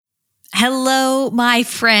Hello, my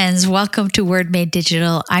friends. Welcome to Word Made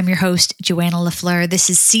Digital. I'm your host, Joanna LaFleur.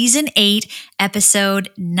 This is Season 8,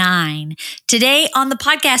 Episode 9. Today on the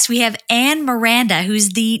podcast, we have Anne Miranda, who's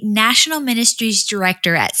the National Ministries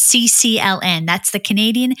Director at CCLN. That's the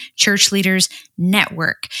Canadian Church Leaders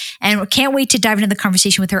Network. And we can't wait to dive into the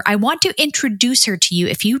conversation with her. I want to introduce her to you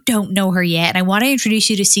if you don't know her yet. And I want to introduce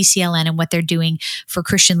you to CCLN and what they're doing for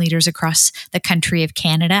Christian leaders across the country of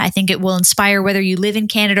Canada. I think it will inspire whether you live in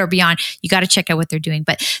Canada or beyond. You got to check out what they're doing.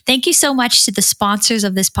 But thank you so much to the sponsors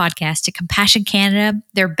of this podcast, to Compassion Canada.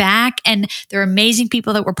 They're back and they're amazing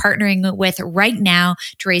people that we're partnering with right now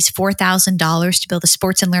to raise $4,000 to build a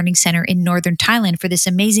sports and learning center in northern Thailand for this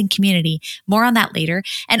amazing community. More on that later.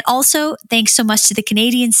 And also, thanks so much to the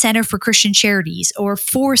Canadian Centre for Christian Charities, or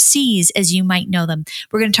 4Cs as you might know them.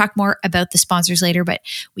 We're going to talk more about the sponsors later, but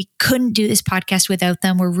we couldn't do this podcast without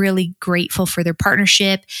them. We're really grateful for their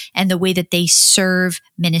partnership and the way that they serve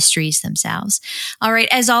ministries themselves. All right.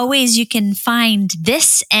 As always, you can find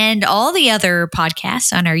this and all the other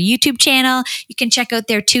podcasts on our YouTube channel. You can check out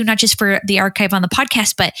there too, not just for the archive on the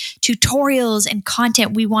podcast, but tutorials and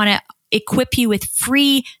content. We want to equip you with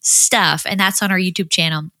free stuff, and that's on our YouTube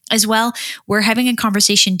channel. As well, we're having a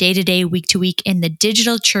conversation day to day, week to week in the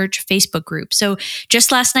Digital Church Facebook group. So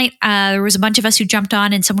just last night, there was a bunch of us who jumped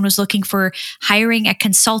on and someone was looking for hiring a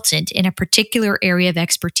consultant in a particular area of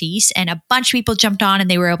expertise. And a bunch of people jumped on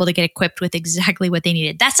and they were able to get equipped with exactly what they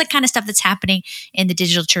needed. That's the kind of stuff that's happening in the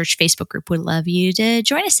Digital Church Facebook group. We'd love you to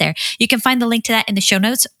join us there. You can find the link to that in the show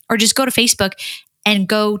notes, or just go to Facebook and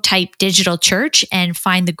go type Digital Church and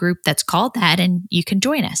find the group that's called that, and you can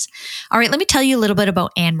join us. All right, let me tell you a little bit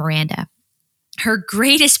about Anne Miranda. Her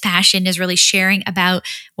greatest passion is really sharing about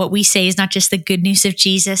what we say is not just the good news of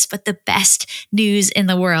Jesus, but the best news in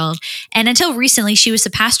the world. And until recently, she was the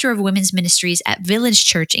pastor of women's ministries at Village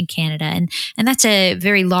Church in Canada. And that's a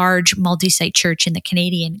very large multi-site church in the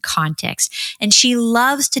Canadian context. And she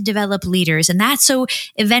loves to develop leaders. And that so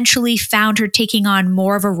eventually found her taking on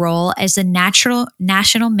more of a role as the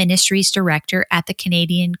National Ministries Director at the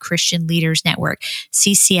Canadian Christian Leaders Network,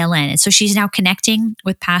 CCLN. And so she's now connecting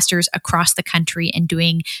with pastors across the country and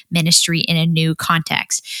doing ministry in a new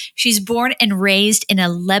context. She's born and raised in a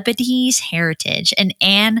Lebanese heritage, and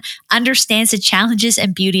Anne understands the challenges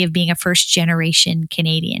and beauty of being a first-generation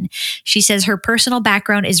Canadian. She says her personal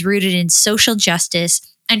background is rooted in social justice,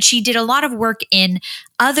 and she did a lot of work in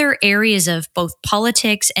other areas of both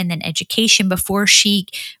politics and then education before she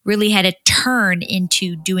really had a turn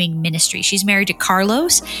into doing ministry. She's married to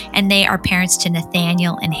Carlos, and they are parents to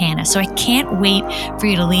Nathaniel and Hannah. So I can't wait for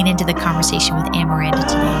you to lean into the conversation with Anne Miranda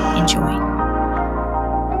today. Enjoy.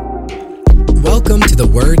 Welcome to the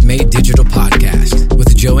Word Made Digital podcast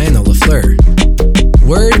with Joanna LaFleur.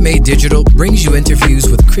 Word Made Digital brings you interviews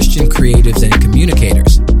with Christian creatives and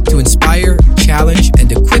communicators to inspire, challenge,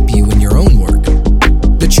 and equip you in your own work.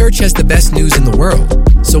 The church has the best news in the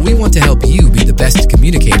world, so we want to help you be the best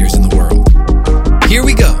communicators in the world. Here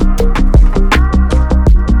we go.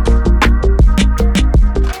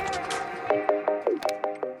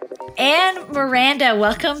 Anne Miranda,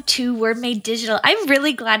 welcome to Word Made Digital. I'm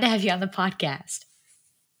really glad to have you on the podcast.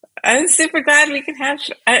 I'm super glad we can have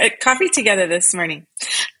coffee together this morning.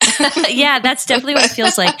 Yeah, that's definitely what it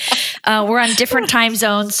feels like. We're on different time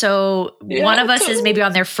zones, so one of us is maybe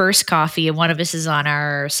on their first coffee, and one of us is on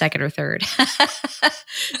our second or third.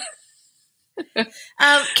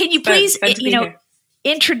 Can you please,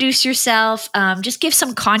 introduce yourself? Just give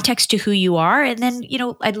some context to who you are, and then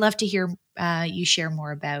I'd love to hear you share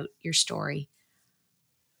more about your story.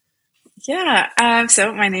 Yeah.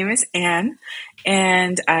 So my name is Anne,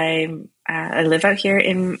 and I live out here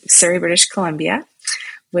in Surrey, British Columbia,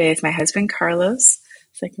 with my husband Carlos.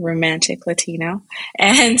 It's like a romantic Latino,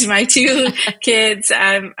 and my two kids.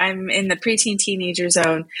 I'm in the preteen teenager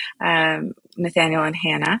zone, Nathaniel and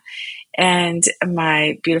Hannah, and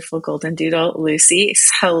my beautiful golden doodle Lucy.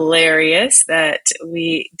 It's hilarious that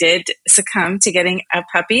we did succumb to getting a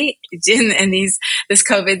puppy in this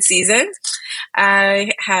COVID season.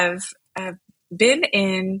 I have been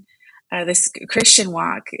in this Christian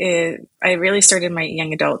walk. I really started my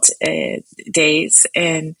young adult days,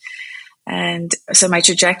 and so my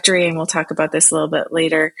trajectory, and we'll talk about this a little bit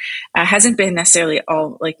later, hasn't been necessarily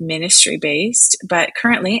all like ministry based, but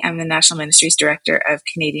currently I'm the National Ministries Director of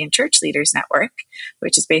Canadian Church Leaders Network,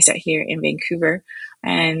 which is based out here in Vancouver.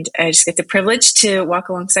 And I just get the privilege to walk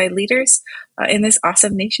alongside leaders in this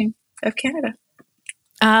awesome nation of Canada.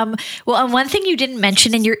 Well, and one thing you didn't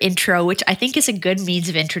mention in your intro, which I think is a good means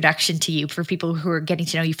of introduction to you for people who are getting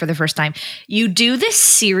to know you for the first time, you do this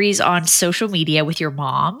series on social media with your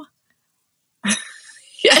mom.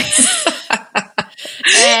 Yes.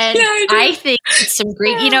 And yeah, I think it's some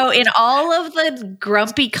great, in all of the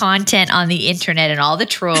grumpy content on the internet and all the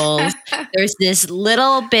trolls, there's this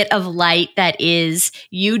little bit of light that is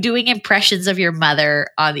you doing impressions of your mother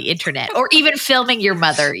on the internet, or even filming your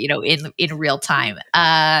mother, in real time.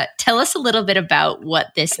 Tell us a little bit about what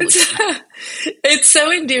this looks like. It's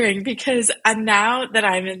so endearing because now that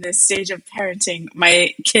I'm in this stage of parenting,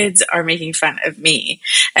 my kids are making fun of me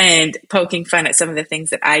and poking fun at some of the things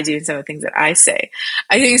that I do and some of the things that I say.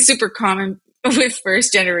 I think it's super common with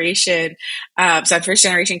first generation. So I'm first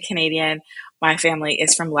generation Canadian. My family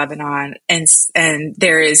is from Lebanon, and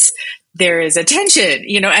there is a tension,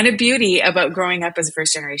 and a beauty about growing up as a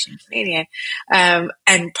first generation Canadian.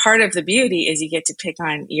 And part of the beauty is you get to pick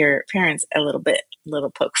on your parents a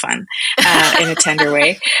little poke fun in a tender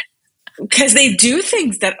way, because they do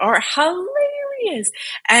things that are hilarious.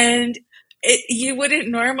 And you wouldn't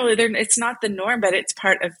normally, it's not the norm, but it's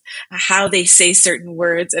part of how they say certain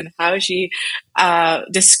words and how she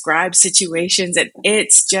describes situations. And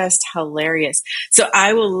it's just hilarious. So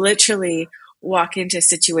I will literally walk into a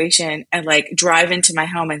situation and drive into my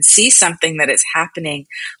home and see something that is happening.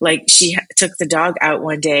 Like she took the dog out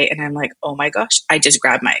one day and I'm like, oh my gosh, I just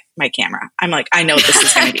grabbed my camera. I'm like, I know this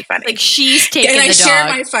is going to be funny. Like she's taking the dog. And I share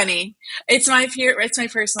my funny. It's my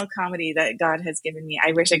personal comedy that God has given me.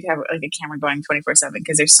 I wish I could have a camera going 24/7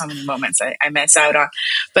 because there's so many moments I miss out on,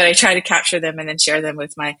 but I try to capture them and then share them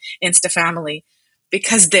with my Insta family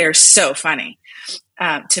because they're so funny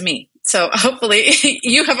to me. So hopefully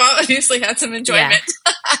you have obviously had some enjoyment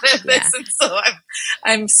out of this. And so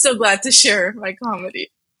I'm so glad to share my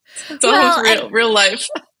comedy. It's almost real life.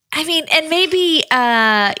 I mean, and maybe,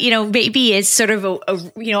 maybe it's sort of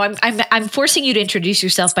I'm forcing you to introduce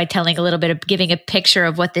yourself by telling a little bit of giving a picture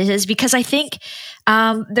of what this is, because I think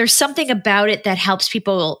there's something about it that helps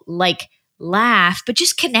people laugh, but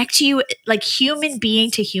just connect to you like human being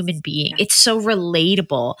to human being. It's so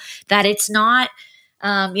relatable that it's not,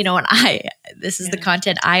 and this is the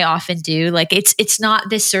content I often do. Like it's not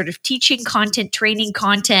this sort of teaching content, training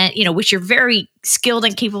content, which you're very skilled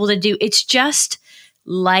and capable to do. It's just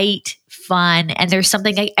light, fun. And there's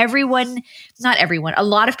something like not everyone, a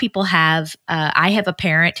lot of people have, I have a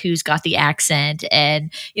parent who's got the accent,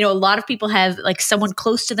 and, a lot of people have someone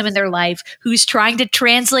close to them in their life who's trying to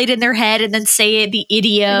translate in their head and then say the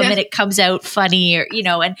idiom and it comes out funny, or,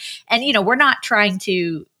 and we're not trying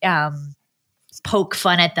to, poke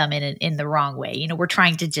fun at them in the wrong way. We're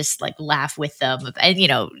trying to just laugh with them. And,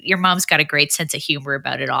 your mom's got a great sense of humor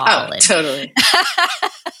about it all. Oh, totally.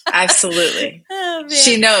 Absolutely. Oh,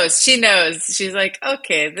 she knows. She's like,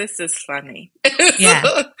 okay, this is funny. Yeah.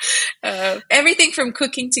 So, everything from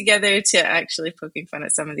cooking together to actually poking fun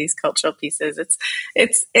at some of these cultural pieces.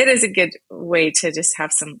 It is a good way to just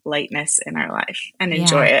have some lightness in our life and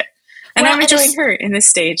enjoy it. And I'm enjoying her in this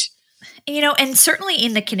stage. And certainly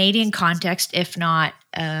in the Canadian context, if not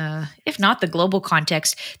the global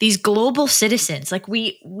context, these global citizens,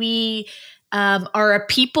 we are a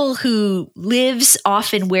people who lives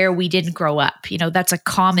often where we didn't grow up. That's a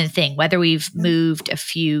common thing, whether we've moved a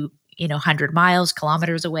few, 100 miles,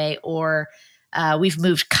 kilometers away, or we've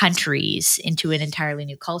moved countries into an entirely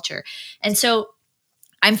new culture. And so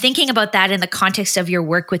I'm thinking about that in the context of your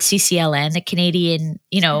work with CCLN, the Canadian,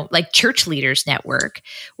 Church Leaders Network.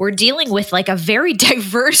 We're dealing with a very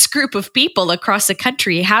diverse group of people across the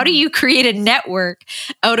country. How do you create a network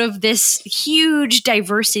out of this huge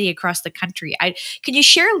diversity across the country? Can you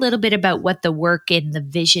share a little bit about what the work and the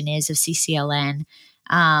vision is of CCLN?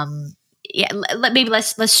 Maybe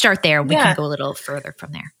let's start there. We can go a little further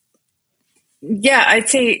from there. Yeah, I'd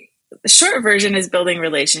say the short version is building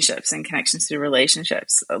relationships and connections to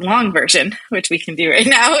relationships. A long version, which we can do right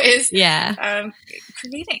now, is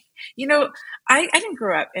creating. I didn't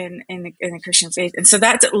grow up in the Christian faith. And so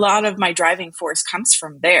that's a lot of my driving force comes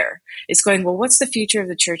from there. It's going, well, what's the future of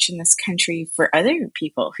the church in this country for other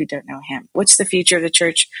people who don't know him? What's the future of the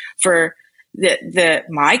church for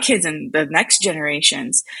my kids and the next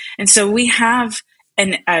generations? And so we have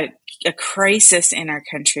a crisis in our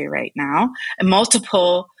country right now, and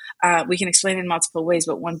multiple. We can explain it in multiple ways,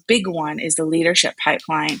 but one big one is the leadership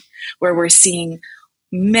pipeline, where we're seeing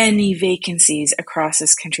many vacancies across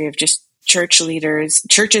this country of just church leaders,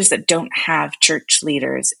 churches that don't have church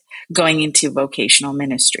leaders going into vocational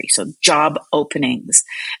ministry. So job openings,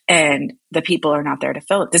 and the people are not there to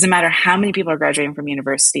fill it. Doesn't matter how many people are graduating from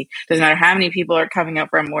university. Doesn't matter how many people are coming up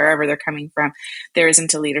from wherever they're coming from. There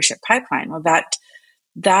isn't a leadership pipeline. Well,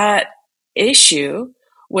 that issue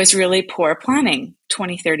was really poor planning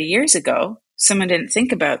 20, 30 years ago. Someone didn't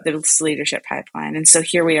think about this leadership pipeline. And so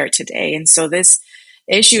here we are today. And so this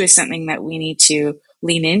issue is something that we need to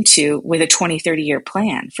lean into with a 20, 30-year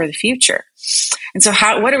plan for the future. And so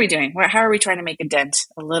what are we doing? How are we trying to make a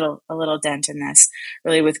little dent in this,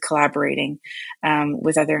 really, with collaborating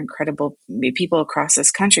with other incredible people across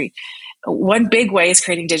this country? One big way is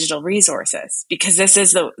creating digital resources, because this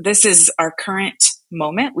is our current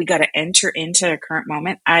moment. We got to enter into our current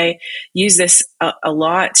moment. I use this a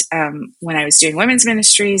lot when I was doing women's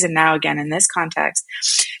ministries, and now again in this context.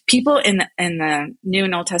 People in the New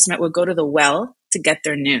and Old Testament would go to the well to get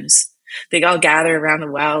their news. They all gather around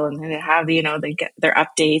the well, and they have, they get their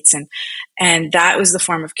updates, and that was the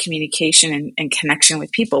form of communication and connection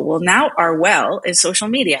with people. Well, now our well is social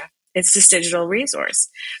media. It's this digital resource.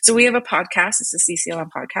 So we have a podcast. It's the CCLM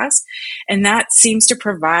podcast. And that seems to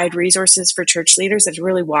provide resources for church leaders that's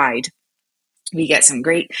really wide. We get some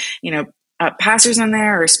great, pastors on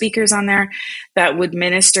there or speakers on there that would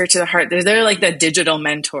minister to the heart. They're like the digital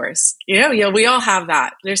mentors. We all have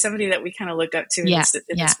that. There's somebody that we kind of look up to in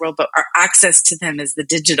this world, but our access to them is the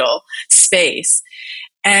digital space.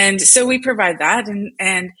 And so we provide that,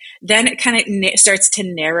 and then it kind of starts to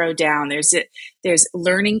narrow down. There's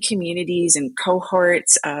learning communities and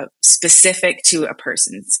cohorts specific to a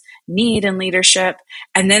person's need and leadership,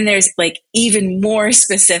 and then there's like even more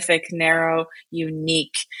specific, narrow,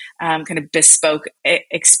 unique, kind of bespoke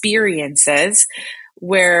experiences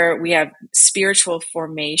where we have spiritual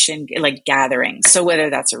formation, like gatherings. So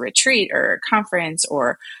whether that's a retreat or a conference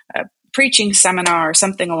or a preaching seminar or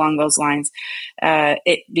something along those lines,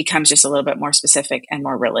 it becomes just a little bit more specific and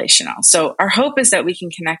more relational. So our hope is that we can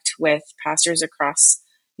connect with pastors across,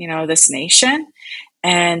 this nation.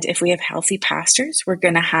 And if we have healthy pastors, they're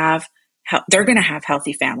going to have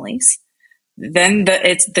healthy families. Then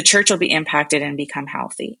the church will be impacted and become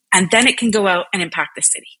healthy. And then it can go out and impact the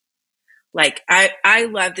city. Like I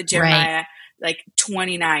love the Jeremiah, like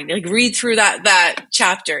 29, like read through that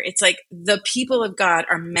chapter. It's like the people of God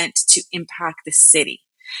are meant to impact the city.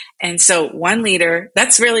 And so one leader,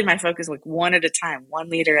 that's really my focus, like one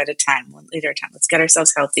leader at a time. Let's get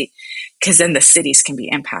ourselves healthy, because then the cities can be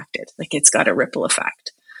impacted. Like it's got a ripple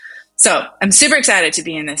effect. So I'm super excited to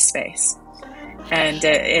be in this space. And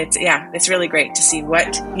it's really great to see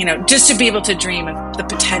what, just to be able to dream of the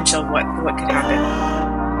potential of what could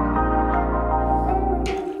happen.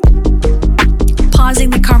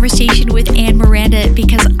 Pausing the conversation with Anne Miranda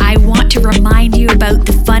because I want to remind you about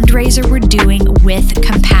the fundraiser we're doing with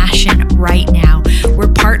Compassion right now.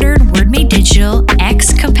 We're partnered, Word Made Digital,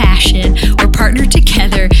 Compassion. We're partnered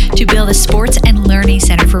together to build a sports and learning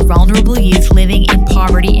center for vulnerable youth living in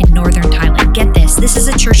poverty in northern Thailand. Get this. This is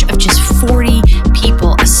a church of just 40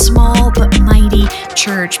 people, a small but mighty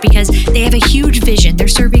church, because they have a huge vision. They're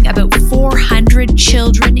serving about 400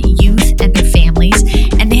 children, youth, and their families.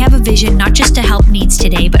 And they have a vision not just to help needs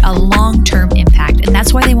today, but a long-term impact. And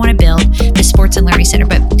that's why they want to build the Sports and Learning Center.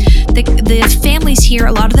 But the families here,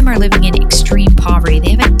 a lot of them are living in extreme poverty.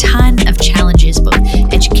 They have a ton of challenges, both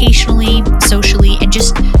educationally, socially, and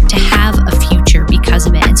just to have a future because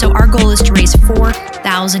of it. And so our goal is to raise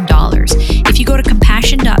 $4,000. If you go to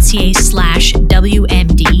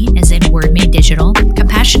compassion.ca/WMD, as in Word Made Digital,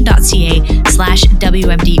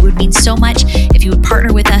 compassion.ca/WMD, it would mean so much if you would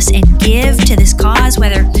partner with us and give to this cause,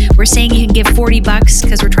 whether we're saying you can give $40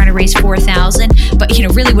 because we're trying to raise 4,000, but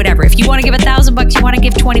really whatever. If you want to give $1,000, you want to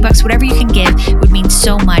give $20, whatever you can give, it would mean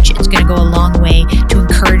so much. It's going to go a long way to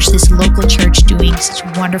encourage this local church doing such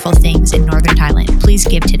wonderful things in northern Thailand. Please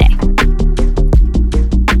give today.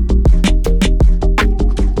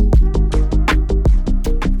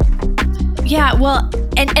 Yeah, well,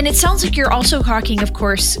 and it sounds like you're also talking, of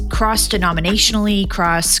course, cross-denominationally,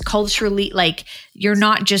 cross-culturally, like you're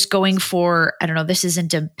not just going for, I don't know, this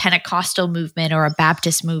isn't a Pentecostal movement or a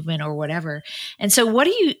Baptist movement or whatever. And so what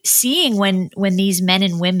are you seeing when these men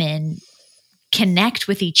and women connect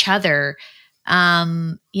with each other?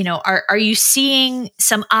 Are you seeing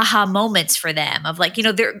some aha moments for them of like,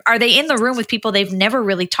 are they in the room with people they've never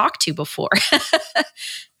really talked to before?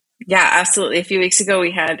 Yeah, absolutely. A few weeks ago,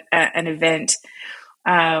 we had an event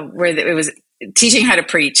where it was teaching how to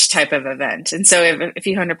preach type of event. And so we have a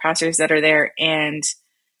few hundred pastors that are there, and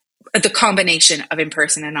the combination of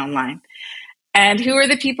in-person and online. And who are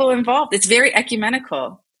the people involved? It's very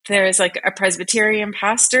ecumenical. There's like a Presbyterian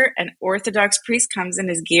pastor, an Orthodox priest comes in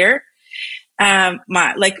his gear,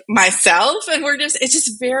 myself, and it's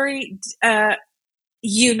just very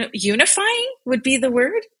unifying would be the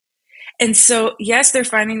word. And so, yes, they're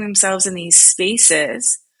finding themselves in these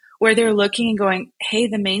spaces where they're looking and going, hey,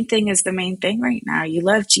 the main thing is the main thing right now. You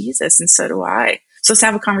love Jesus, and so do I. So let's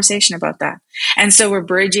have a conversation about that. And so we're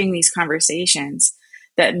bridging these conversations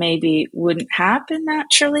that maybe wouldn't happen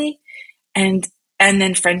naturally. And And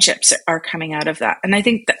then friendships are coming out of that. And I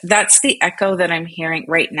think that's the echo that I'm hearing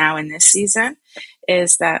right now in this season,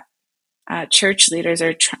 is that church leaders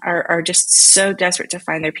are just so desperate to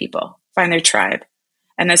find their people, find their tribe.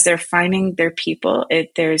 And as they're finding their people,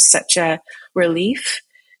 there's such a relief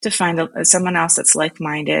to find someone else that's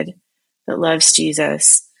like-minded, that loves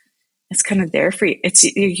Jesus. It's kind of there for you.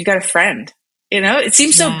 You got a friend. It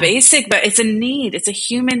seems so basic, but it's a need. It's a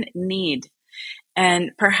human need.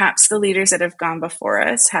 And perhaps the leaders that have gone before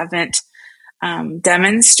us haven't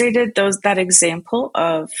demonstrated that example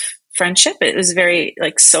of friendship. It was very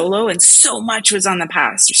solo, and so much was on the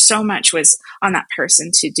pastor. So much was on that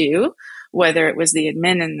person to do, whether it was the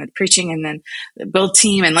admin and the preaching and then the build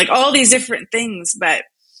team and all these different things. But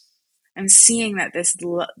I'm seeing that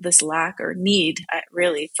this lack or need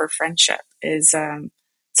really for friendship is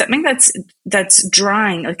something that's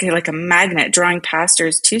drawing like a magnet, drawing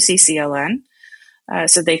pastors to CCLN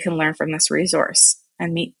so they can learn from this resource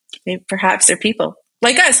and meet perhaps their people.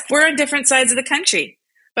 Like us, we're on different sides of the country,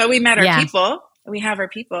 but we met our people. We have our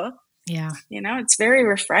people. Yeah. It's very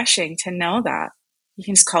refreshing to know that you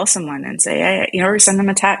can just call someone and say, hey, or send them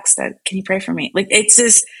a text that, can you pray for me? It's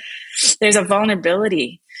just, there's a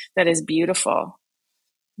vulnerability that is beautiful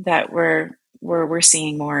that we're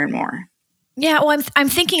seeing more and more. Yeah, well, I'm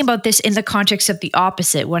thinking about this in the context of the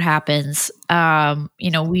opposite. What happens?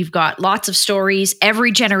 We've got lots of stories.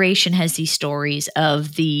 Every generation has these stories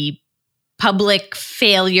of the public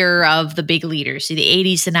failure of the big leaders, the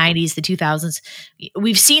 80s, the 90s, the 2000s.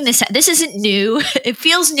 We've seen this. This isn't new. It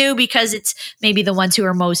feels new because it's maybe the ones who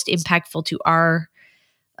are most impactful to our,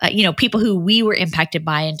 people who we were impacted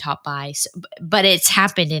by and taught by. So, but it's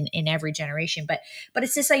happened in every generation. But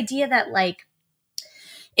it's this idea that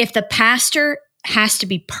if the pastor has to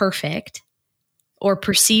be perfect or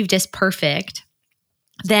perceived as perfect,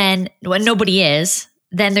 then when nobody is,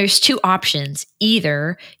 then there's two options.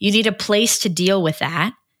 Either you need a place to deal with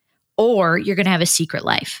that, or you're going to have a secret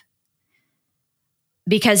life.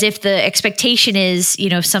 Because if the expectation is,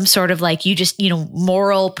 some sort of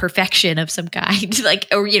moral perfection of some kind,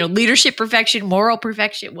 or leadership perfection, moral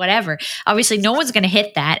perfection, whatever, obviously no one's going to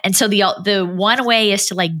hit that. And so the one way is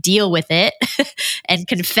to deal with it and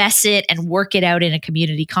confess it and work it out in a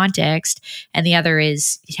community context. And the other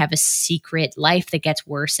is to have a secret life that gets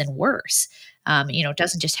worse and worse. It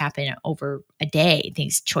doesn't just happen over a day.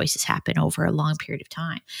 These choices happen over a long period of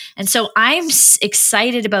time. And so I'm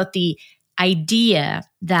excited about the idea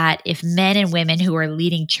that if men and women who are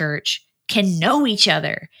leading church can know each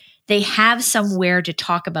other, they have somewhere to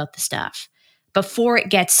talk about the stuff before it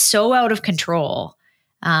gets so out of control.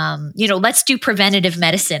 Let's do preventative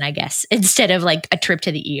medicine, I guess, instead of a trip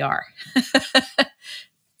to the ER.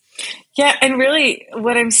 Yeah. And really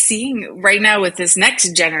what I'm seeing right now with this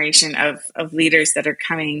next generation of leaders that are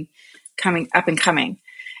coming up and coming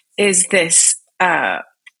is this,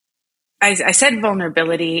 I said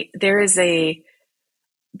vulnerability. There's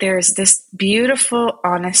this beautiful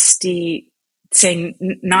honesty saying,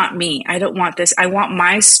 not me. I don't want this. I want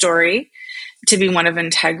my story to be one of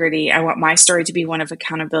integrity. I want my story to be one of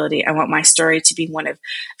accountability. I want my story to be one of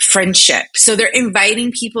friendship. So they're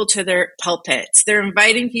inviting people to their pulpits. They're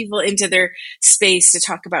inviting people into their space to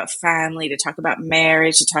talk about family, to talk about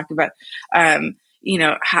marriage, to talk about,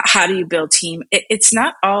 how do you build team? It's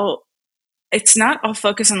not all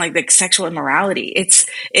focused on the sexual immorality. It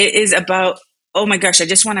is about, oh my gosh, I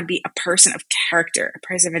just want to be a person of character, a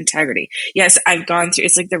person of integrity. Yes, I've gone through,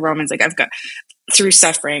 it's like the Romans, I've got through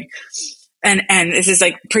suffering. And this is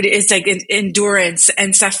it's endurance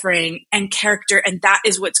and suffering and character. And that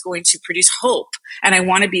is what's going to produce hope. And I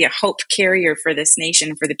want to be a hope carrier for this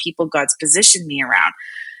nation, for the people God's positioned me around.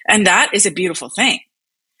 And that is a beautiful thing.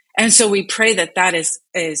 And so we pray that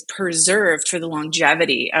is preserved for the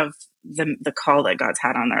longevity of the call that God's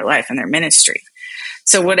had on their life and their ministry.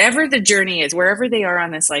 So whatever the journey is, wherever they are on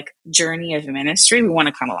this journey of ministry, we want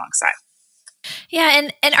to come alongside. Yeah.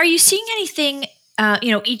 And are you seeing anything,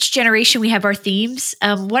 each generation we have our themes.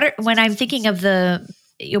 When I'm thinking of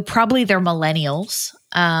probably they're millennials,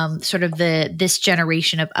 sort of this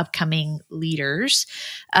generation of upcoming leaders.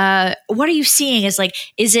 What are you seeing is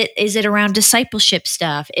is it around discipleship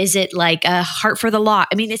stuff? Is it a heart for the law?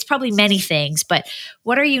 I mean, it's probably many things, but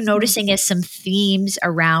what are you noticing as some themes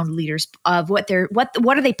around leaders of what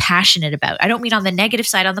are they passionate about? I don't mean on the negative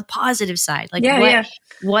side, on the positive side.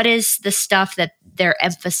 What is the stuff that they're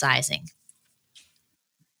emphasizing?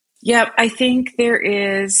 Yeah, I think there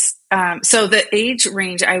is. So the age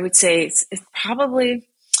range, I would say, it's probably,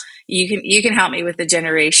 you can help me with the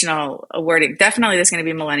generational wording. Definitely, there's going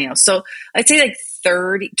to be millennials. So I'd say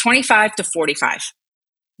 25 to 45.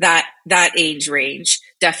 that age range,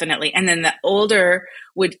 definitely. And then the older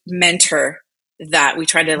would mentor that. We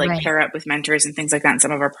try to Right. pair up with mentors and things like that in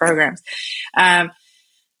some of our programs.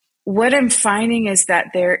 What I'm finding is that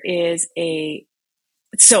there is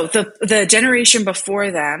so the generation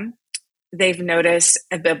before them, they've noticed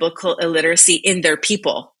a biblical illiteracy in their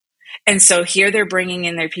people. And so here they're bringing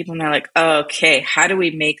in their people and they're like, okay, how do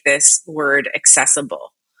we make this word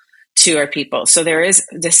accessible to our people? So there is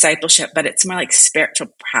discipleship, but it's more like spiritual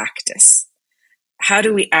practice. How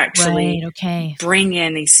do we actually bring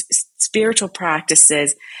in these spiritual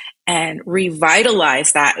practices and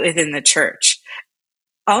revitalize that within the church?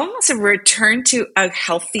 Almost a return to a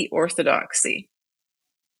healthy orthodoxy.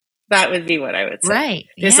 That would be what I would say. Right.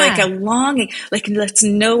 There's a longing, let's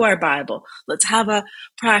know our Bible. Let's have a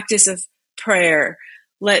practice of prayer.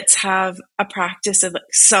 Let's have a practice of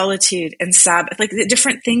solitude and Sabbath, the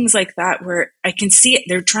different things like that, where I can see it.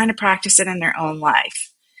 They're trying to practice it in their own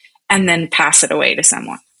life and then pass it away to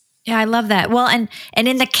someone. Yeah, I love that. Well, and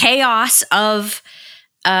in the chaos of,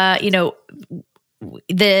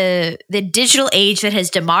 the digital age that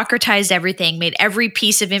has democratized everything, made every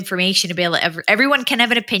piece of information available. Everyone can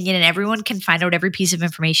have an opinion, and everyone can find out every piece of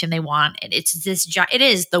information they want. And it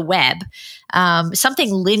is the web,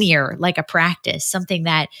 something linear, like a practice, something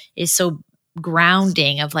that is so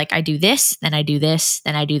grounding of I do this, then I do this,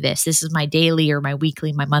 then I do this. This is my daily or my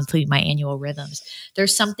weekly, my monthly, my annual rhythms.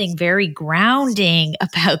 There's something very grounding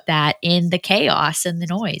about that in the chaos and the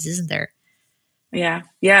noise, isn't there? Yeah.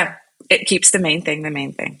 Yeah. It keeps the main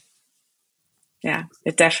thing. Yeah,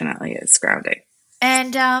 it definitely is grounding.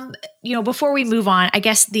 And, before we move on, I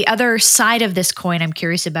guess the other side of this coin I'm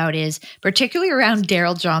curious about is particularly around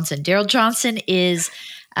Darrell Johnson. Darrell Johnson is,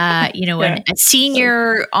 a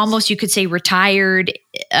senior, almost you could say retired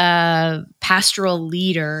pastoral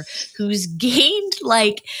leader who's gained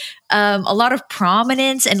a lot of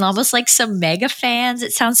prominence and almost some mega fans.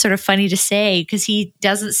 It sounds sort of funny to say because he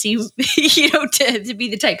doesn't seem, to be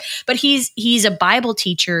the type. But he's a Bible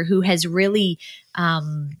teacher who has really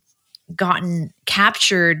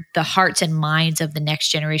captured the hearts and minds of the next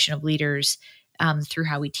generation of leaders through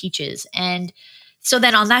how he teaches. And so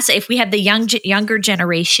then on that side, if we have the younger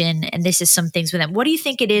generation, and this is some things with them, what do you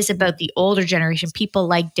think it is about the older generation, people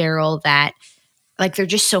like Darrell, that they're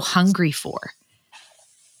just so hungry for?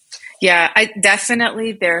 Yeah,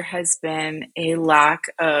 definitely there has been a lack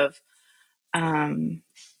of, I'm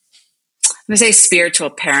going to say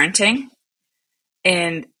spiritual parenting.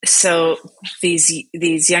 And so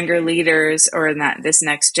these younger leaders or in this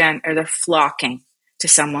next gen, they're flocking to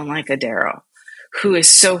someone like a Darrell, who is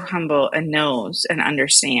so humble and knows and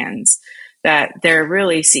understands that they're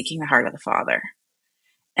really seeking the heart of the Father.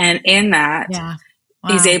 And in that,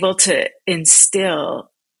 he's able to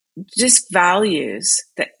instill just values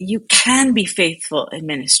that you can be faithful in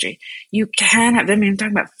ministry. You can have, I'm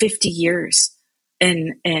talking about 50 years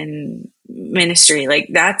in ministry.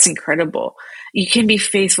 That's incredible. You can be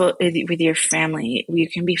faithful with your family. You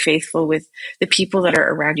can be faithful with the people that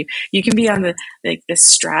are around you. You can be on the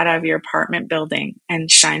strata of your apartment building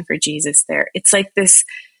and shine for Jesus there. It's this,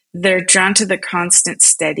 they're drawn to the constant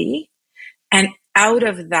steady, and out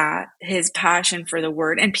of that, his passion for the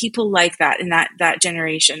word, and people like that in that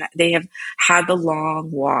generation, they have had the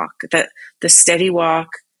long walk, the steady walk,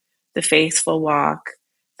 the faithful walk,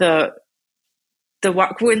 the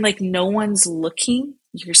walk when no one's looking,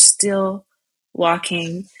 you're still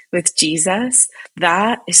walking with Jesus.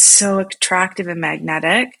 That is so attractive and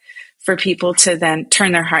magnetic for people to then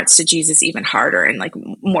turn their hearts to Jesus even harder and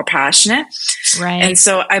more passionate. Right. And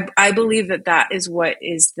so I believe that is what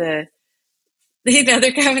is they're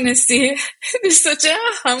coming to see. There's such a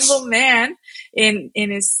humble man and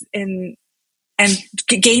gain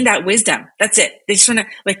that wisdom. That's it. They just want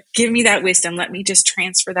to give me that wisdom. Let me just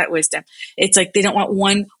transfer that wisdom. It's they don't want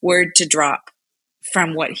one word to drop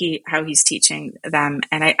from how he's teaching them.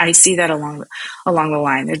 And I see that along the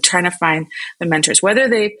line. They're trying to find the mentors, whether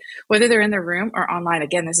they're in the room or online.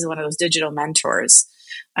 Again, this is one of those digital mentors.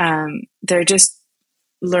 They're just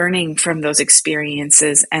learning from those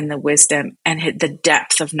experiences and the wisdom and the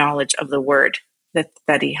depth of knowledge of the word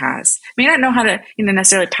that he has. May not know how to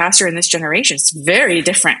necessarily pastor in this generation. It's very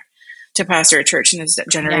different to pastor a church in this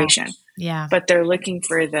generation. Yeah. But they're looking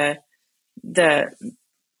for the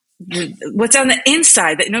what's on the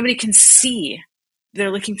inside that nobody can see.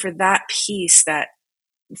 They're looking for that peace, that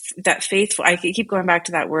faithful. I keep going back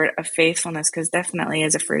to that word of faithfulness, because definitely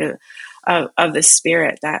is a fruit of the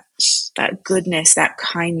Spirit, that goodness, that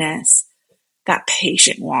kindness, that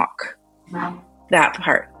patient walk, that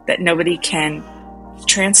part that nobody can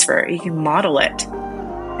transfer. You can model it,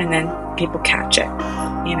 and then people catch it,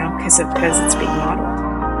 because it's being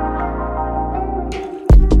modeled.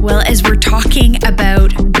 Well, as we're talking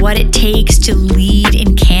about what it takes to lead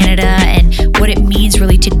in Canada and what it means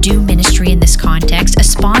really to do ministry in this context, a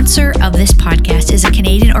sponsor of this podcast is a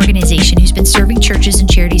Canadian organization who's been serving churches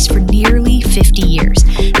and charities for nearly 50 years,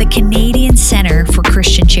 the Canadian Centre for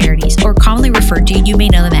Christian Charities, or commonly referred to, you may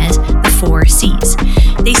know them as the 4 C's.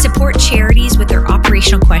 They support charities with their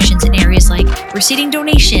operational questions in areas like receiving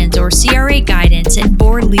donations or CRA guidance and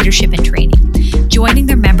board leadership and training. Joining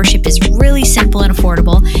their membership is really simple and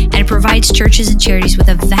affordable, and it provides churches and charities with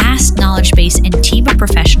a vast knowledge base and team of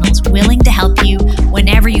professionals willing to help you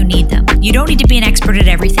whenever you need them. You don't need to be an expert at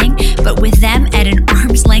everything, but with them at an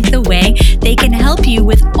arm's length away, they can help you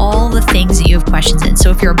with all the things that you have questions in.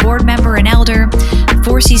 So if you're a board member, an elder,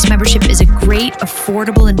 4C's membership is a great,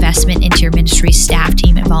 affordable investment into your ministry's staff,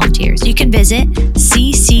 team, and volunteers. You can visit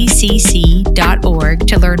cccc.org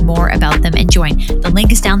to learn more about them and join. The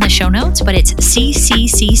link is down in the show notes, but it's cccc.org.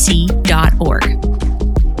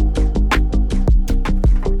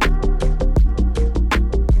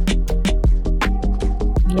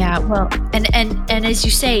 Yeah, well, and as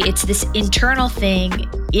you say, it's this internal thing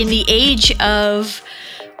in the age of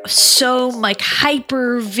so like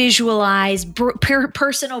hyper visualized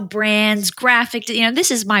personal brands, graphic, this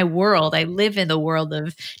is my world. I live in the world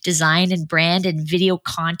of design and brand and video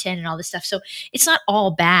content and all this stuff. So it's not all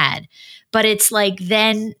bad, but it's like,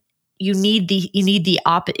 then you need the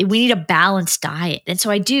opposite. We need a balanced diet. And so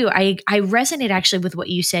I resonate actually with what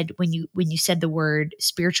you said when you said the word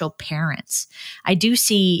spiritual parents. I do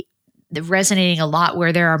see the resonating a lot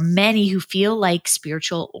where there are many who feel like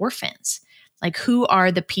spiritual orphans. Like, who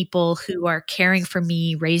are the people who are caring for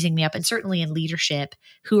me, raising me up, and certainly in leadership,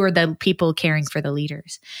 who are the people caring for the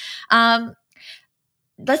leaders?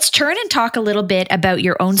 Let's turn and talk a little bit about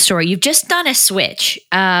your own story. You've just done a switch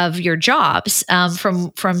of your jobs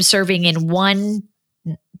from serving in one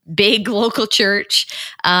big local church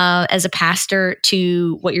as a pastor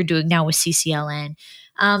to what you're doing now with CCLN.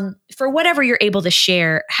 For whatever you're able to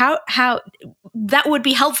share, how that would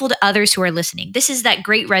be helpful to others who are listening. This is that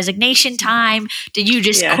great resignation time. Did you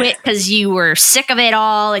just quit because you were sick of it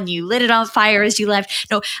all and you lit it on fire as you left?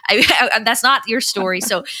 No, that's not your story.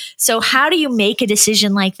 So how do you make a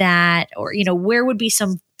decision like that? Or, where would be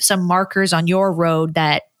some markers on your road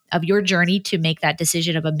of your journey to make that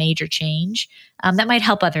decision of a major change that might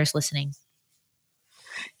help others listening?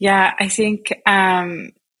 Yeah, I think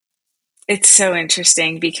it's so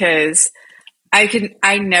interesting because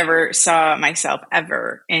I never saw myself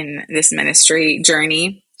ever in this ministry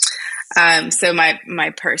journey. So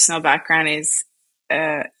my personal background is,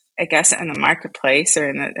 I guess, in the marketplace or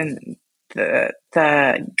in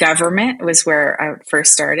the government was where I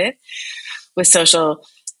first started with social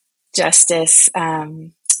justice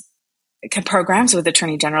programs with the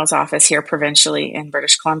Attorney General's office here provincially in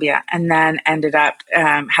British Columbia, and then ended up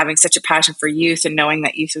having such a passion for youth and knowing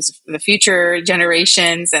that youth was the future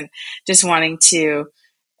generations and just wanting to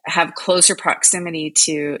have closer proximity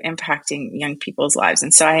to impacting young people's lives.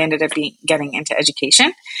 And so I ended up getting into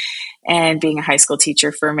education and being a high school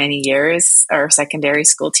teacher for many years, or secondary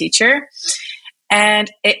school teacher. And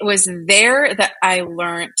it was there that I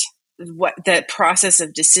learned what the process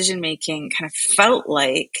of decision-making kind of felt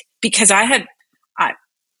like, because I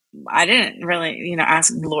didn't really,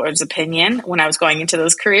 ask the Lord's opinion when I was going into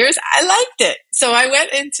those careers. I liked it. So I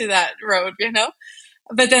went into that road,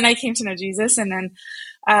 but then I came to know Jesus, and then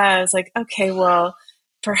I was like, okay, well,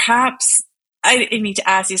 perhaps I need to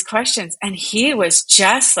ask these questions. And he was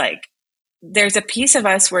just like, there's a piece of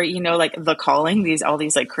us where, like the calling, all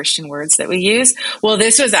these like Christian words that we use. Well,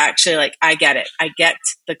 this was actually like, I get it. I get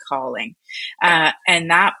the calling.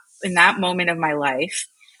 And that in that moment of my life,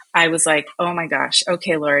 I was like, oh my gosh,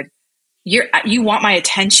 okay, Lord, you want my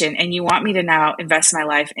attention and you want me to now invest my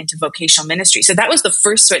life into vocational ministry. So that was the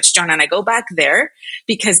first switch, John. And I go back there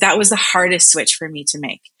because that was the hardest switch for me to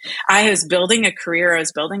make. I was building a career. I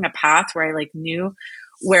was building a path where I knew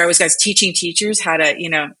where I was teaching teachers how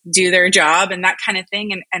to, do their job and that kind of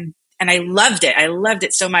thing. And I loved it. I loved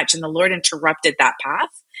it so much. And the Lord interrupted that path.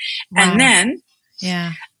 Wow. And then,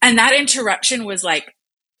 and that interruption was like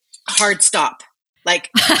hard stop.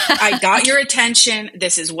 Like, I got your attention.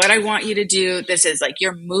 This is what I want you to do. This is like,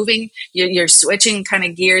 you're moving, you're switching kind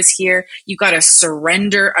of gears here. You got to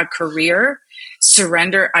surrender a career,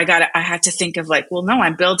 I had to think of like, well, no,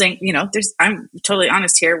 I'm building, I'm totally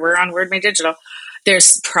honest here. We're on Word Made Digital.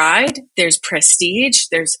 There's pride, there's prestige,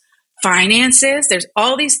 there's finances, there's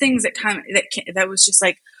all these things that was just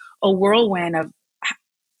like a whirlwind of,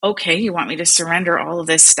 okay, you want me to surrender all of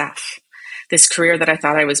this stuff, this career that I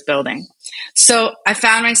thought I was building. So I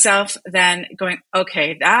found myself then going,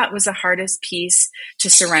 okay, that was the hardest piece to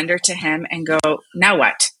surrender to him and go, now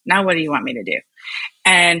what? Now what do you want me to do?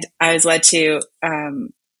 And I was led to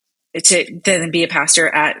then be a pastor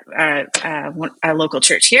at a local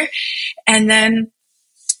church here. And then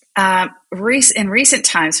in recent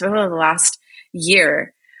times, for the last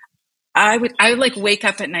year, I would like wake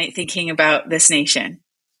up at night thinking about this nation.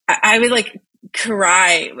 I would like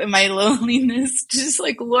cry in my loneliness, just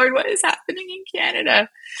like, Lord, what is happening in Canada?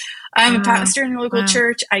 I'm a pastor in a local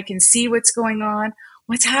church. I can see what's going on.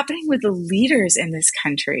 What's happening with the leaders in this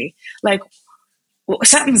country? Like,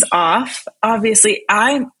 something's off. Obviously,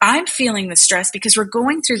 I'm feeling the stress because we're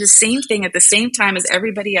going through the same thing at the same time as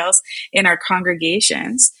everybody else in our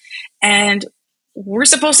congregations. And we're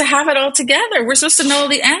supposed to have it all together. We're supposed to know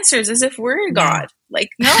the answers as if we're God. Like,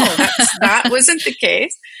 no, that wasn't the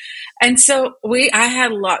case. And so I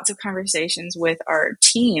had lots of conversations with our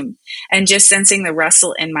team and just sensing the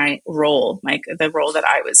wrestle in my role, like the role that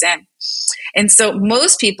I was in. And so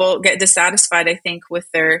most people get dissatisfied, I think, with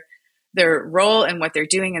their role and what they're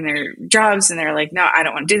doing in their jobs. And they're like, no, I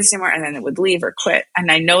don't want to do this anymore. And then they would leave or quit.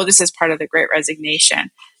 And I know this is part of the Great Resignation.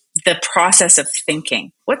 The process of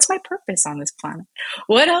thinking, what's my purpose on this planet?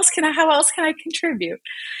 How else can I contribute?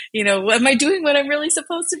 Am I doing what I'm really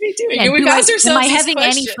supposed to be doing? And we've asked ourselves, am I having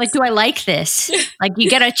questions. Do I like this? Like, you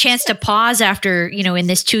get a chance to pause after, in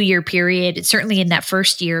this 2-year period, certainly in that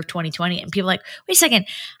first year of 2020. And people are like, wait a second,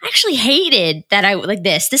 I actually hated that I like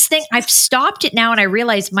this thing. I've stopped it now. And I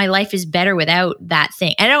realize my life is better without that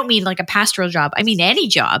thing. I don't mean like a pastoral job. I mean, any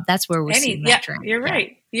job. That's where we're seeing that trend. You're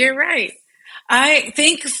right. You're right.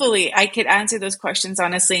 Thankfully, I could answer those questions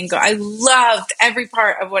honestly and go, I loved every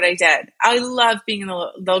part of what I did. I loved being in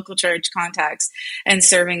the local church context and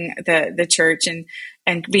serving the church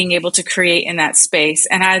and being able to create in that space.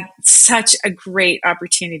 And I had such a great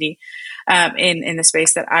opportunity in the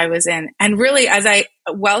space that I was in. And really, as I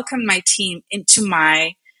welcomed my team into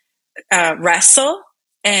my wrestle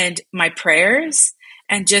and my prayers,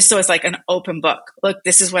 and just so it's like an open book. Look,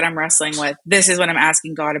 this is what I'm wrestling with. This is what I'm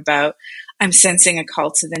asking God about. I'm sensing a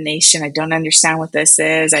call to the nation. I don't understand what this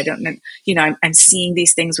is. I don't know, I'm seeing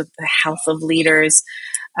these things with the health of leaders.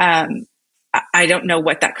 I don't know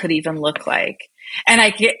what that could even look like.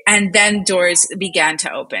 And then doors began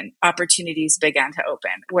to open, opportunities began to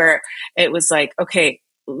open, where it was like, okay,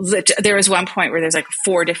 there was one point where there's like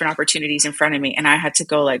 4 different opportunities in front of me. And I had to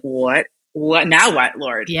go like, what now, what,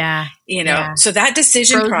 Lord? Yeah. So that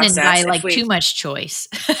decision frozen process, by too much choice.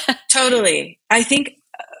 Totally. I think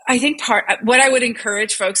what I would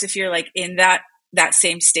encourage folks, if you're like in that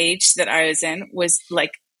same stage that I was in, was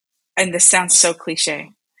like, and this sounds so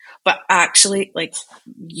cliche, but actually like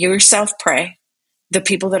yourself pray, the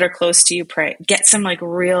people that are close to you pray, get some like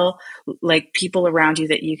real like people around you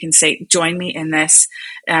that you can say, join me in this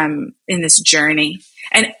journey.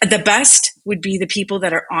 And the best would be the people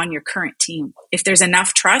that are on your current team. If there's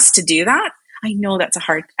enough trust to do that, I know that's a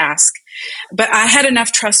hard ask, but I had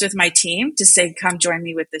enough trust with my team to say, come join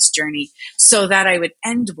me with this journey so that I would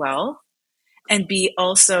end well and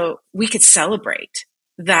we could celebrate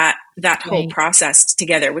that whole process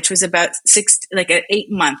together, which was about an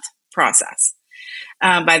 8-month process.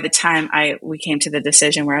 By the time we came to the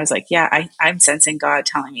decision where I was like, yeah, I'm sensing God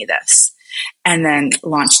telling me this, and then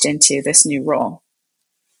launched into this new role.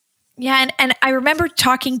 Yeah. And I remember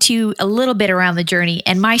talking to you a little bit around the journey,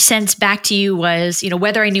 and my sense back to you was,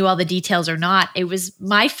 whether I knew all the details or not,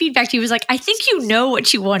 my feedback to you was like, I think you know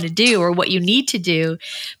what you want to do or what you need to do,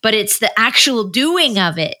 but it's the actual doing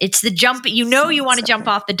of it. It's the jump, you want to jump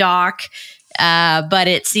off the dock, but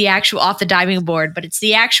it's the actual off the diving board, but it's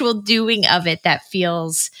the actual doing of it that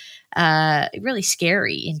feels really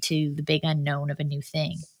scary into the big unknown of a new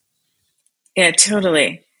thing. Yeah,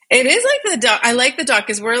 totally. It is like the dock. I like the dock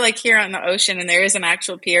because we're like here on the ocean, and there is an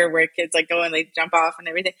actual pier where kids like go and they jump off and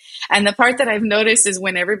everything. And the part that I've noticed is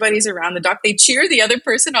when everybody's around the dock, they cheer the other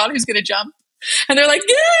person on who's going to jump, and they're like,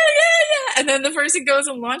 yeah. And then the person goes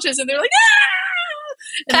and launches, and they're like,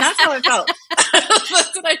 yeah. And that's how I felt.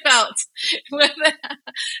 That's what I felt.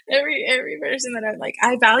 Every person that I'm like,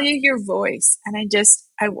 I value your voice, and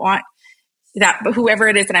I want that, but whoever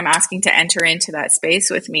it is that I'm asking to enter into that space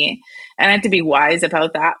with me, and I have to be wise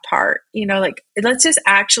about that part, like, let's just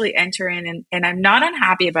actually enter in, and I'm not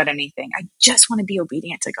unhappy about anything. I just want to be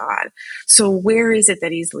obedient to God. So where is it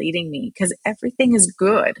that he's leading me? Because everything is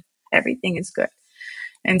good. Everything is good.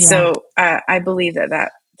 And so I believe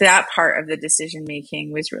that part of the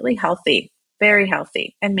decision-making was really healthy, very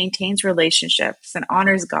healthy, and maintains relationships and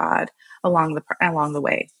honors God along the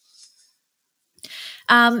way.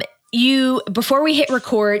 before we hit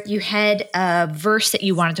record, you had a verse that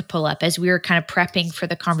you wanted to pull up as we were kind of prepping for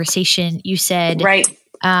the conversation. You said, right.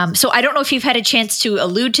 So I don't know if you've had a chance to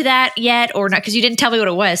allude to that yet or not, because you didn't tell me what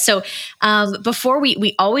it was. So before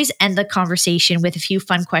we always end the conversation with a few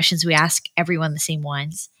fun questions. We ask everyone the same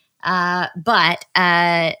ones. But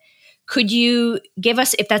could you give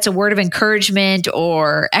us, if that's a word of encouragement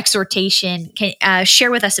or exhortation, can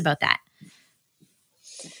share with us about that?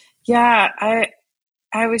 Yeah,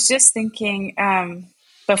 I was just thinking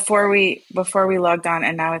before we logged on,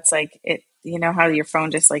 and now it's like it. You know how your phone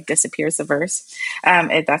just like disappears the verse?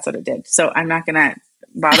 That's what it did. So I'm not gonna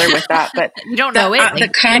bother with that. But you don't know it. The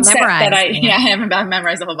concept that I haven't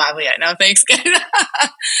memorized the whole Bible yet. No, thanks, guys.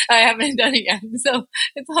 I haven't done it yet, so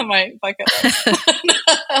it's on my bucket list.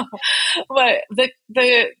 But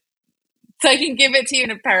so I can give it to you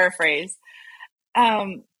in a paraphrase.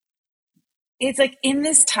 It's like in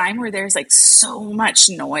this time where there's like so much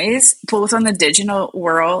noise, both on the digital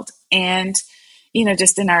world and,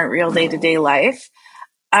 just in our real day-to-day life,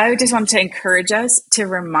 I just want to encourage us to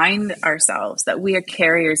remind ourselves that we are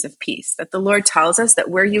carriers of peace, that the Lord tells us that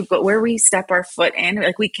where we step our foot in,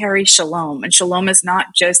 like we carry shalom. And shalom is not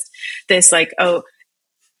just this like,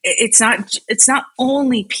 it's not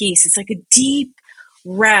only peace. It's like a deep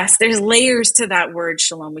rest. There's layers to that word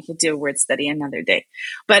shalom. We could do a word study another day,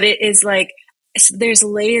 but it is like, there's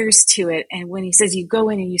layers to it. And when he says you go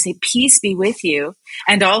in and you say, peace be with you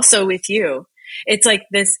and also with you, it's like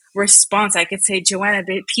this response. I could say, Joanna,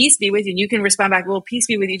 peace be with you. And you can respond back, well, peace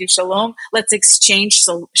be with you to shalom. Let's exchange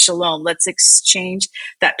shalom. Let's exchange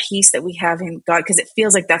that peace that we have in God. Because it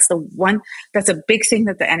feels like that's a big thing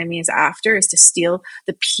that the enemy is after, is to steal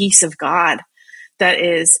the peace of God that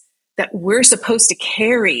we're supposed to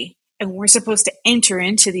carry. And we're supposed to enter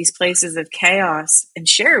into these places of chaos and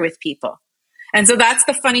share with people. And so that's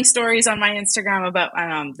the funny stories on my Instagram about,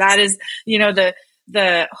 that is,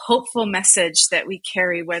 the hopeful message that we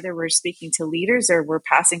carry, whether we're speaking to leaders or we're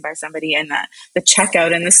passing by somebody in the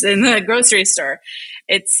checkout in the grocery store.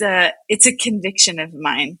 It's a conviction of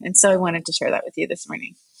mine. And so I wanted to share that with you this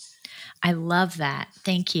morning. I love that.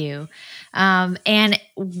 Thank you. And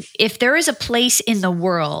if there is a place in the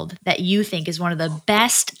world that you think is one of the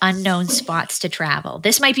best unknown spots to travel,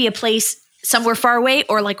 this might be a place somewhere far away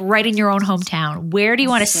or like right in your own hometown. Where do you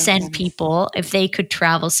want to send people if they could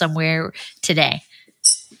travel somewhere today?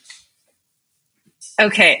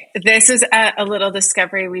 Okay. This is a little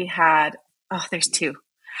discovery we had. Oh, there's two.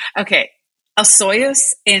 Okay.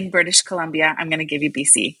 Osoyoos in British Columbia. I'm going to give you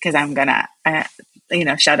BC because I'm going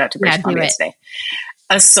to, shout out to British Columbia today.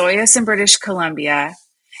 Osoyoos in British Columbia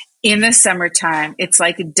in the summertime. It's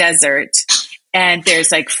like a desert. And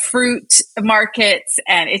there's like fruit markets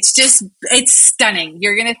and it's stunning.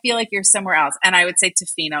 You're going to feel like you're somewhere else. And I would say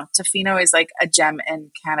Tofino. Tofino is like a gem in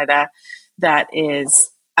Canada that is,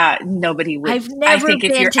 nobody would. I've never been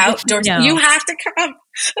if you're outdoors, you have to come.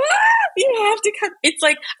 You have to come. It's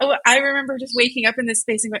like, I remember just waking up in this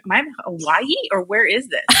space and going, am I in Hawaii or where is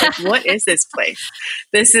this? Like, what is this place?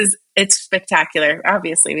 It's spectacular.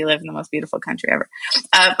 Obviously, we live in the most beautiful country ever.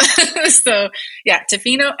 So yeah,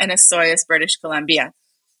 Tofino and Osoyoos, British Columbia.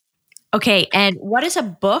 Okay. And what is a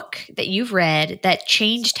book that you've read that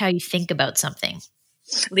changed how you think about something?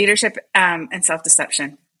 Leadership and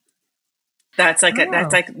Self-Deception. That's like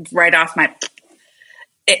that's like right off my.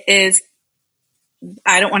 It is.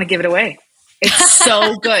 I don't want to give it away. It's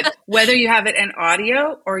so good. Whether you have it in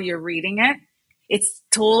audio or you're reading it, it's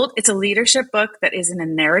a leadership book that is in a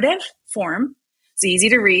narrative form. It's easy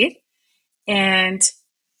to read, and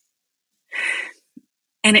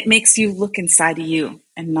it makes you look inside of you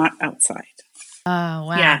and not outside. Oh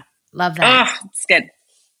wow! Yeah, love that. Oh, it's good.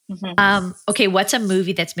 Mm-hmm. Okay, what's a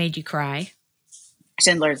movie that's made you cry?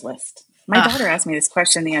 Schindler's List. My daughter asked me this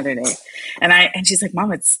question the other day, and she's like,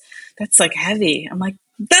 "Mom, that's like heavy." I'm like,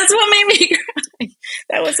 "That's what made me cry."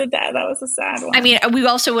 That was a sad one. I mean, we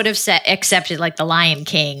also would have accepted like The Lion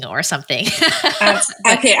King or something.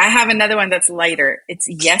 Okay, I have another one that's lighter. It's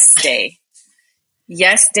Yes Day.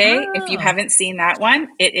 Yes Day. Oh. If you haven't seen that one,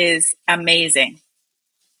 it is amazing.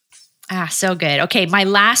 So good. Okay, my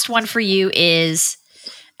last one for you is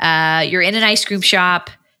you're in an ice cream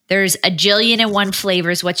shop. There's a jillion and one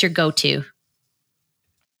flavors. What's your go-to?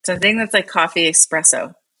 So I think that's like coffee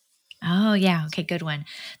espresso. Oh yeah. Okay. Good one.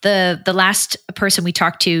 The last person we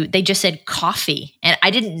talked to, they just said coffee, and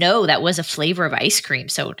I didn't know that was a flavor of ice cream.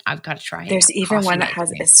 So I've got to try it. There's even one that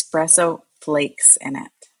has espresso flakes in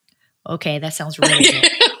it. Okay. That sounds really good.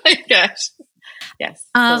 Oh my gosh. Yes.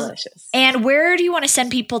 Delicious. And where do you want to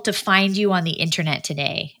send people to find you on the internet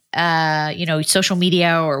today? Social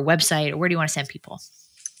media or website, or where do you want to send people?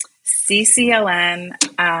 ccln.ca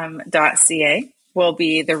will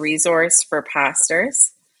be the resource for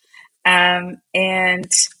pastors. And I'm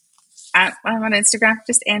on Instagram,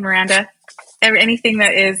 just Ann Miranda. Anything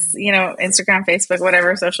that is, Instagram, Facebook,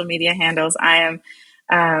 whatever social media handles, I am.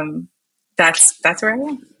 That's where I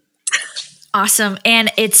am. Awesome.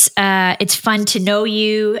 And it's fun to know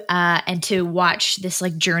you and to watch this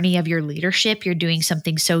journey of your leadership. You're doing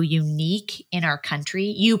something so unique in our country.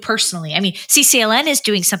 You personally, CCLN is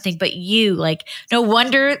doing something, but you no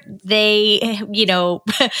wonder they,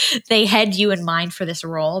 they had you in mind for this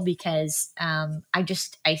role, because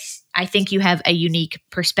I think you have a unique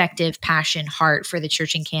perspective, passion, heart for the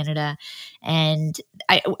church in Canada. And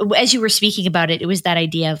as you were speaking about it, it was that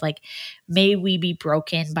idea of may we be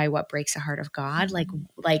broken by what breaks the heart of God, like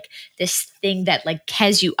this thing that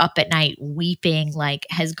has you up at night weeping,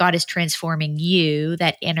 as God is transforming you,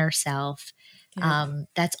 that inner self. Yeah.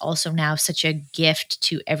 That's also now such a gift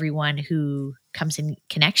to everyone who comes in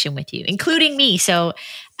connection with you, including me. So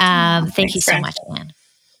thank you so much, Ann.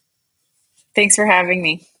 Thanks for having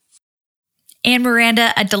me. Ann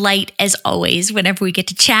Miranda, a delight as always whenever we get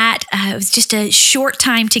to chat. It was just a short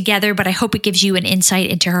time together, but I hope it gives you an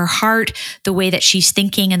insight into her heart, the way that she's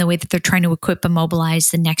thinking, and the way that they're trying to equip and mobilize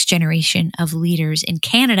the next generation of leaders in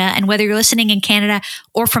Canada. And whether you're listening in Canada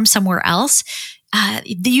or from somewhere else,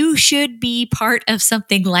 you should be part of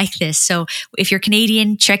something like this. So if you're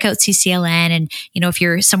Canadian, check out CCLN. And, if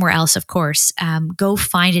you're somewhere else, of course, go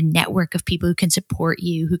find a network of people who can support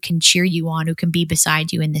you, who can cheer you on, who can be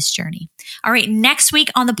beside you in this journey. All right. Next week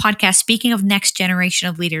on the podcast, speaking of next generation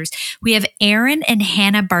of leaders, we have Aaron and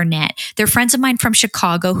Hannah Barnett. They're friends of mine from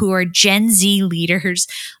Chicago who are Gen Z leaders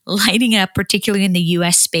lighting up, particularly in the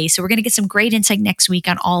US space. So we're going to get some great insight next week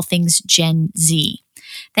on all things Gen Z.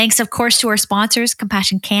 Thanks, of course, to our sponsors.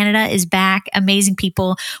 Compassion Canada is back. Amazing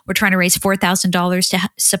people. We're trying to raise $4,000 to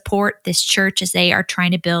support this church as they are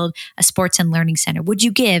trying to build a sports and learning center. Would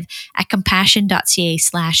you give at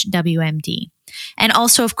compassion.ca/WMD? And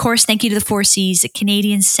also, of course, thank you to the 4Cs,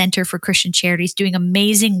 Canadian Centre for Christian Charities, doing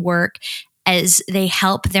amazing work as they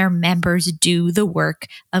help their members do the work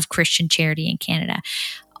of Christian charity in Canada.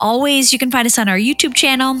 Always, you can find us on our YouTube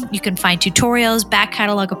channel. You can find tutorials, back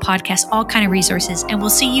catalog of podcasts, all kind of resources. And we'll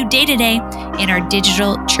see you day to day in our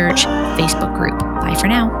Digital Church Facebook group. Bye for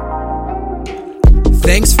now.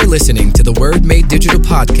 Thanks for listening to the Word Made Digital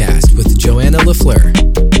podcast with Joanna LaFleur.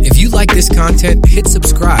 If you like this content, hit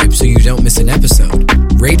subscribe so you don't miss an episode.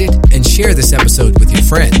 Rate it and share this episode with your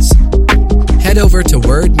friends. Head over to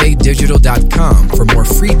wordmadedigital.com for more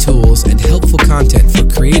free tools and helpful content for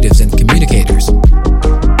creatives and communicators.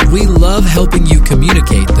 We love helping you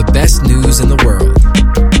communicate the best news in the world.